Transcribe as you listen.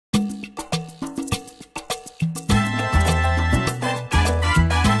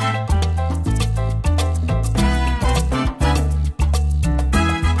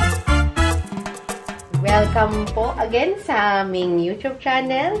Welcome po again sa aming YouTube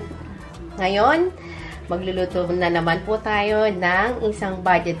channel. Ngayon, magluluto na naman po tayo ng isang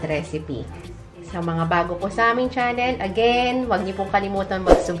budget recipe. Sa mga bago po sa aming channel, again, huwag niyo pong kalimutan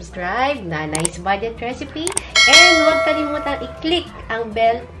mag-subscribe na Nice Budget Recipe. And huwag kalimutan i-click ang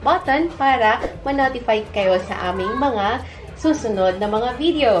bell button para ma-notify kayo sa aming mga susunod na mga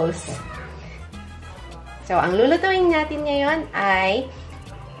videos. So, ang lulutuin natin ngayon ay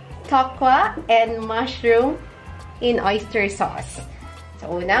Tokwa and mushroom in oyster sauce.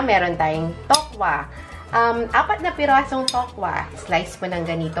 So, una, meron tayong tokwa. 4 na pirasong tokwa. Slice po ng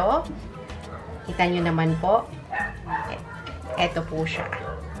ganito. Kita nyo naman po. Ito po siya.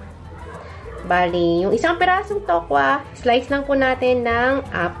 Bali, yung isang pirasong tokwa, slice lang po natin ng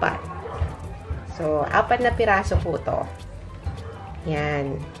 4. So, 4 na piraso po to.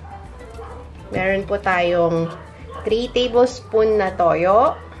 Yan. Meron po tayong 3 tablespoon na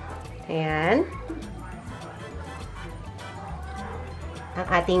toyo. Ayan. Ang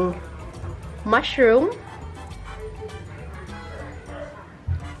ating mushroom.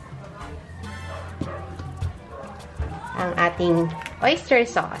 Ang ating oyster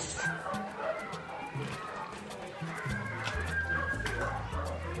sauce.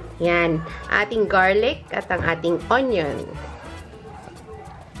 Yan. Ating garlic at ang ating onion.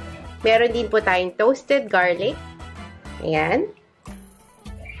 Meron din po tayong toasted garlic. Ayan.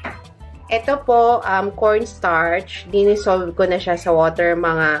 Ito po, cornstarch. Dinisolve ko na siya sa water.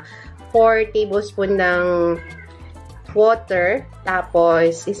 Mga 4 tablespoon ng water.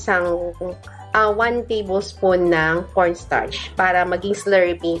 Tapos, 1 tablespoon ng cornstarch. Para maging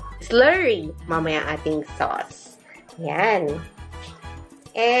slurry mamaya ating sauce. Ayan.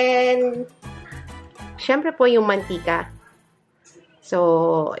 And, syempre po yung mantika.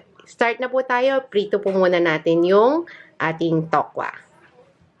 So, start na po tayo. Prito po muna natin yung ating tokwa.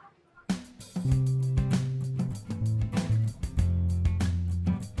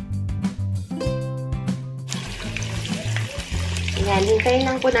 Ayan, hintayin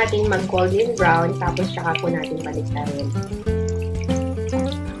lang po natin mag-golden brown, tapos saka po natin baliktarin.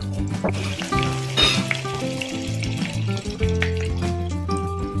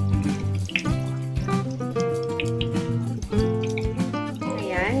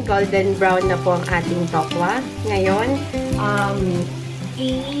 Ayan, golden brown na po ang ating tokwa. Ngayon,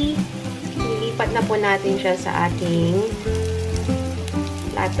 ilipat na po natin siya sa ating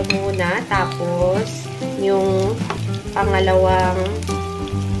plato muna, tapos yung pangalawang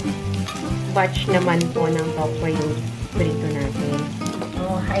batch naman po ng tokwa yung prito natin.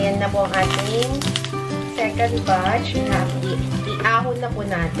 So, ayan na po ang ating second batch. I-ahon na po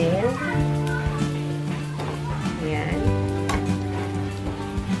natin. Ayan.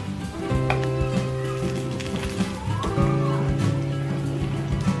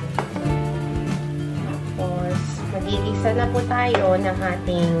 Tapos, magigisa na po tayo ng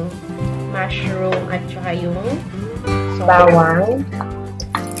ating mushroom at saka yung bawang.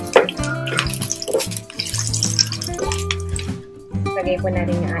 Lagay po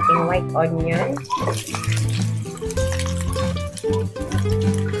natin yung ating white onion.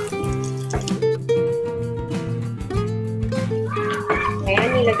 Ngayon,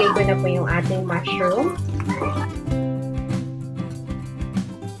 nilagay ko na po yung ating mushroom.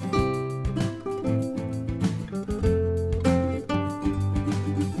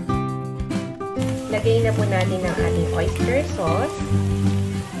 Lagay na po natin ang ating oyster sauce.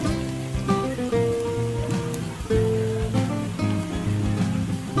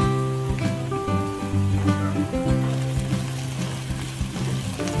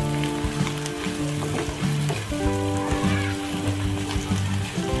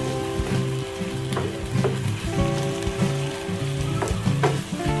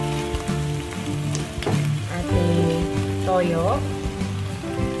 Ating toyo.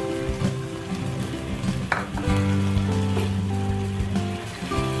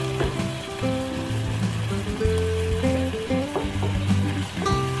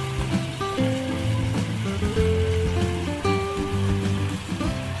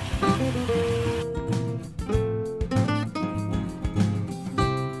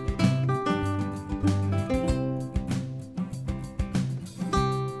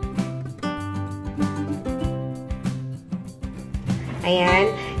 Ayan.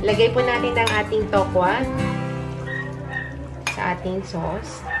 Lagay po natin ang ating tokwa sa ating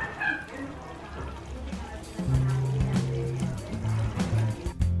sauce.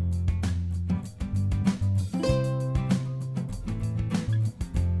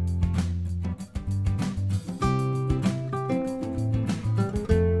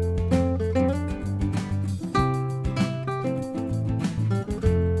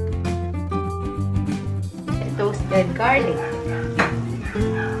 red garlic.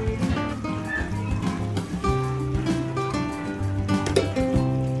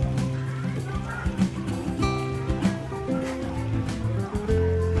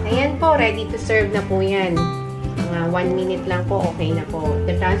 Ayan po, ready to serve na po yan. Mga 1 minute lang po, okay na po.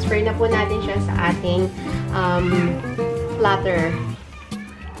 I-transfer na po natin siya sa ating platter.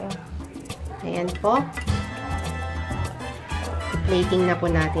 Ayan po. I-plating na po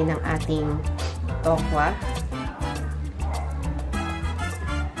natin ang ating tokwa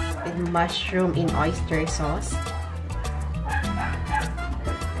with mushroom in oyster sauce.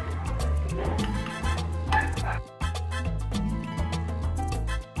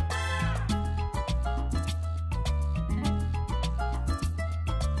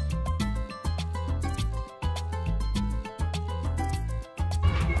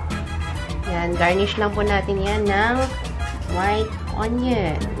 Yan, garnish lang po natin yan ng white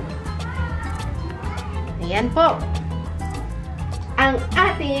onion. Ayan po. Ang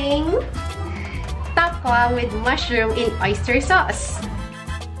ating tokwa with mushroom in oyster sauce.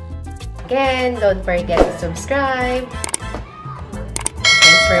 Again, don't forget to subscribe.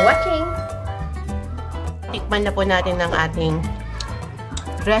 Thanks for watching. Tikman na po natin ang ating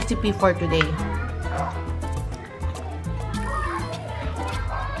recipe for today.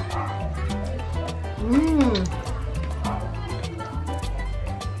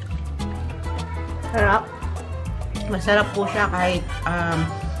 Sarap. Masarap po siya kahit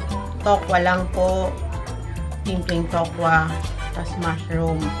tokwa lang po. Simpleng tokwa. Tas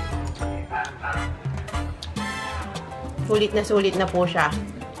mushroom. Sulit na po siya.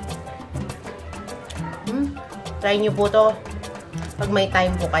 Try nyo po to pag may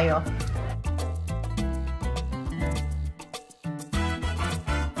time po kayo.